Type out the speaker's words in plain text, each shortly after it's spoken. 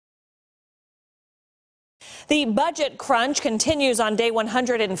The budget crunch continues on day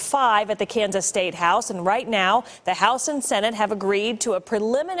 105 at the Kansas State House, and right now the House and Senate have agreed to a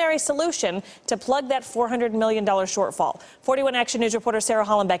preliminary solution to plug that $400 million shortfall. 41 Action News reporter Sarah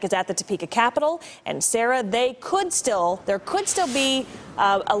Hollenbeck is at the Topeka Capitol, and Sarah, there could still be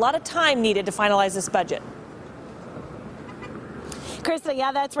a lot of time needed to finalize this budget. Krista,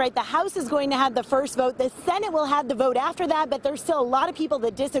 yeah, that's right. The House is going to have the first vote. The Senate will have the vote after that, but there's still a lot of people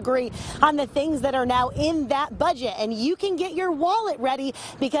that disagree on the things that are now in that budget. And you can get your wallet ready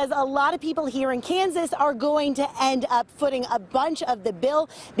because a lot of people here in Kansas are going to end up footing a bunch of the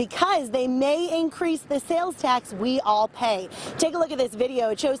bill because they may increase the sales tax we all pay. Take a look at this video.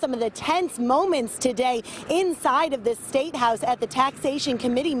 It shows some of the tense moments today inside of the State House at the Taxation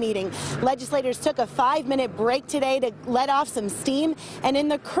Committee meeting. Legislators took a 5-minute break today to let off some steam. And in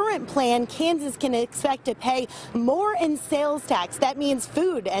the current plan, Kansas can expect to pay more in sales tax. That means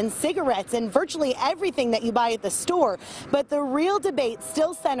food and cigarettes and virtually everything that you buy at the store. But the real debate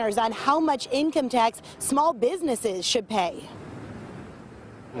still centers on how much income tax small businesses should pay.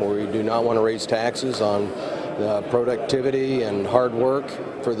 We do not want to raise taxes on productivity and hard work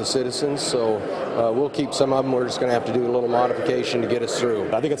for the citizens, so we'll keep some of them. We're just going to have to do a little modification to get us through.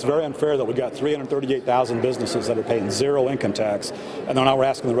 I think it's very unfair that we got 338,000 businesses that are paying zero income tax, and then now we're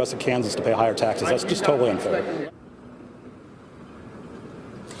asking the rest of Kansas to pay higher taxes. That's just totally unfair.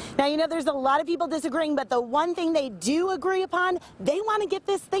 Now, you know, there's a lot of people disagreeing, but the one thing they do agree upon, they want to get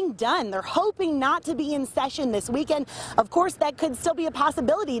this thing done. They're hoping not to be in session this weekend. Of course, that could still be a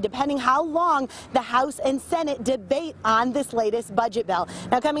possibility depending how long the House and Senate debate on this latest budget bill.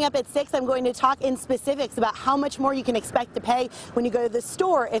 Now, coming up at 6, I'm going to talk in specifics about how much more you can expect to pay when you go to the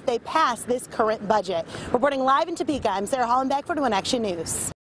store if they pass this current budget. Reporting live in Topeka, I'm Sarah Hollenbeck for 41 Action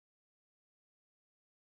News.